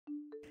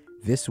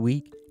This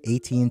week,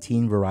 AT&T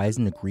and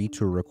Verizon agreed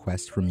to a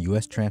request from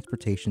U.S.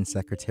 Transportation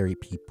Secretary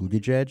Pete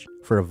Buttigieg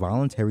for a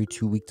voluntary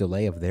 2-week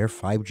delay of their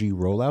 5G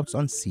rollouts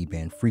on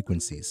C-band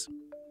frequencies.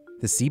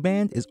 The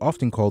C-band is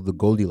often called the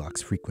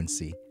Goldilocks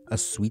frequency, a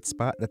sweet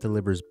spot that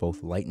delivers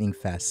both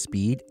lightning-fast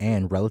speed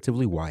and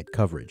relatively wide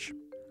coverage.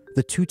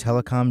 The two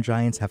telecom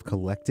giants have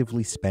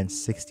collectively spent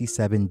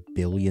 $67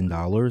 billion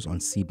on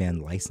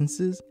C-band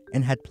licenses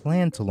and had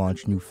planned to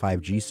launch new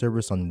 5G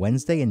service on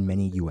Wednesday in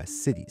many U.S.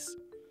 cities.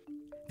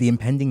 The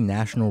impending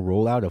national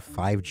rollout of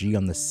 5G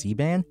on the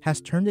C-band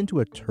has turned into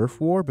a turf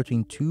war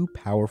between two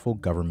powerful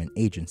government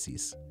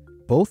agencies.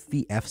 Both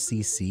the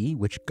FCC,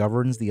 which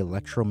governs the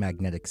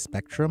electromagnetic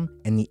spectrum,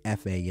 and the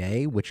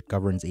FAA, which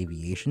governs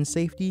aviation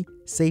safety,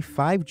 say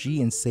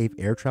 5G and safe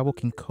air travel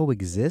can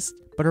coexist,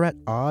 but are at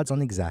odds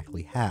on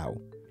exactly how.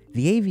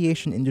 The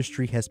aviation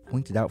industry has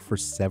pointed out for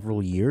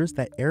several years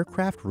that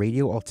aircraft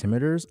radio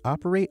altimeters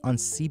operate on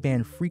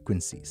C-band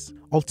frequencies.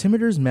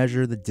 Altimeters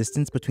measure the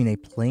distance between a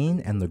plane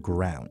and the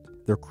ground.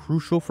 They're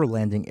crucial for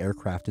landing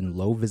aircraft in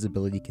low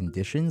visibility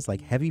conditions like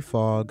heavy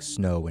fog,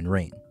 snow, and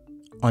rain.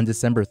 On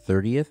December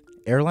 30th,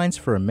 Airlines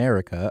for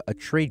America, a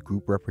trade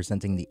group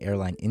representing the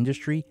airline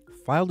industry,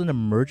 filed an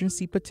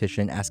emergency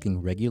petition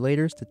asking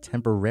regulators to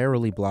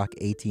temporarily block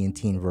AT&T and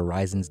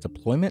Verizon's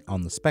deployment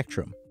on the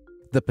spectrum.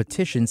 The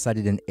petition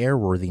cited an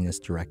airworthiness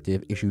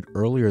directive issued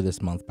earlier this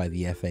month by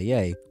the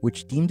FAA,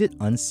 which deemed it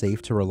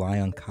unsafe to rely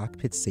on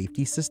cockpit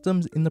safety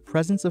systems in the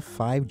presence of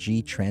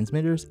 5G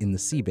transmitters in the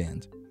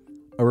C-band.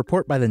 A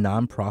report by the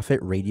nonprofit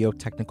Radio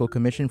Technical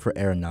Commission for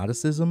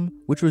Aeronauticism,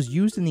 which was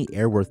used in the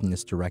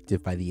airworthiness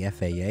directive by the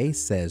FAA,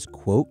 says,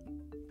 quote,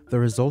 "The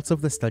results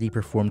of the study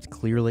performed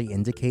clearly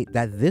indicate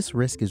that this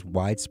risk is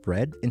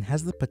widespread and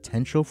has the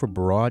potential for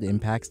broad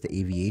impacts to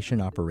aviation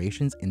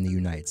operations in the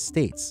United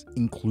States,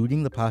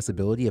 including the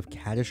possibility of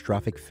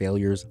catastrophic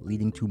failures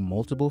leading to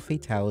multiple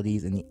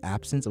fatalities in the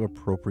absence of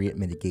appropriate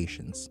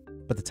mitigations."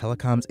 But the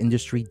telecoms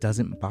industry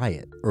doesn't buy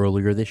it.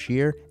 Earlier this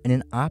year, in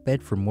an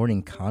op-ed for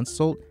Morning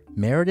Consult,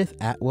 Meredith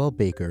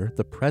Atwell-Baker,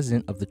 the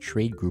president of the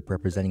trade group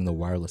representing the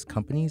wireless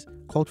companies,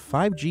 called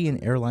 5G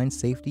and airline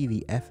safety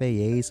the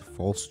FAA's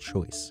false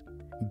choice.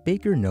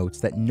 Baker notes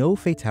that no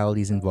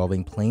fatalities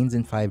involving planes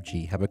in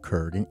 5G have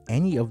occurred in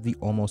any of the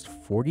almost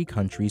 40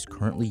 countries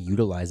currently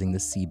utilizing the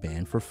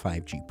C-band for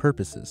 5G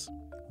purposes.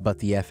 But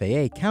the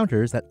FAA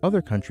counters that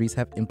other countries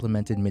have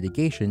implemented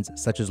mitigations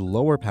such as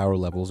lower power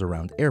levels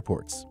around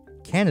airports.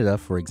 Canada,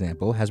 for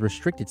example, has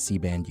restricted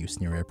C-band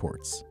use near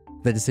airports.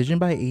 The decision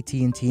by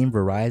AT&T and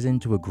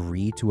Verizon to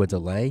agree to a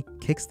delay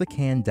kicks the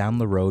can down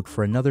the road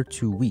for another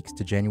 2 weeks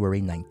to January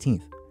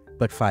 19th.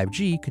 But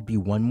 5G could be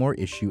one more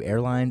issue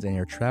airlines and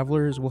air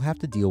travelers will have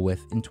to deal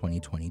with in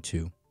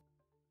 2022.